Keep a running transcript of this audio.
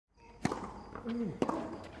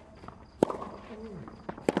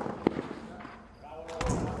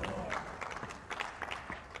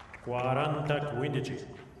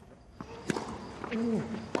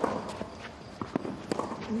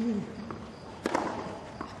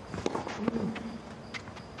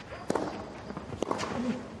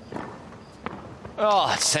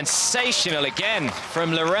Oh, sensational again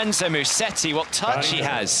from Lorenzo Musetti. What touch he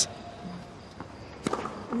has.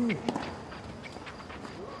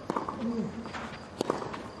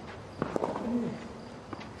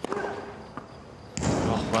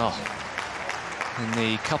 Oh, well, in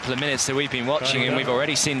the couple of minutes that we've been watching him, we've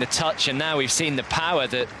already seen the touch, and now we've seen the power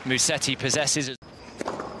that Musetti possesses.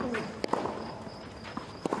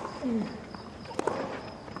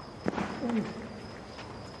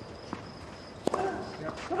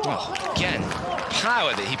 Oh, again,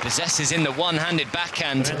 power that he possesses in the one-handed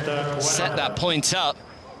backhand. Set that point up.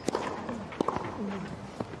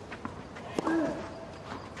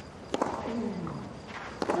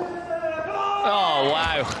 Oh,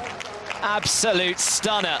 wow. Absolute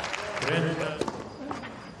stunner.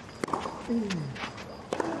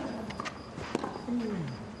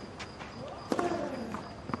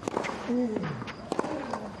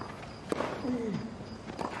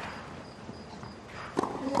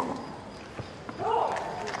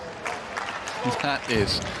 That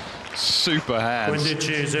is super hands.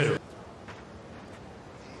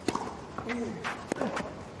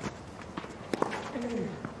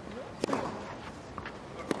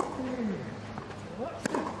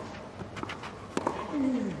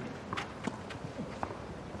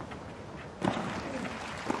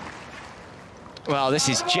 Well, this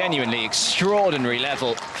is genuinely extraordinary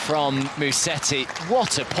level from Musetti.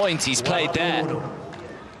 What a point he's played there.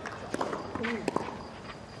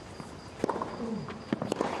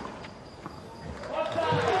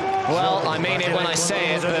 Well, I mean it when I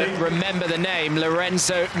say it, but remember the name,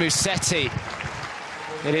 Lorenzo Musetti.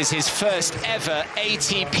 It is his first ever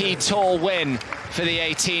ATP Tour win for the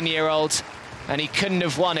 18-year-old, and he couldn't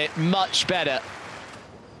have won it much better.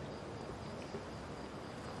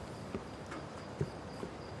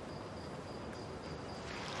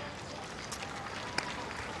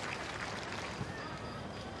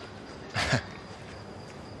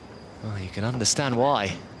 Well, you can understand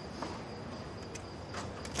why.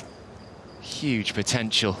 Huge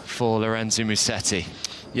potential for Lorenzo Musetti.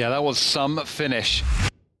 Yeah, that was some finish.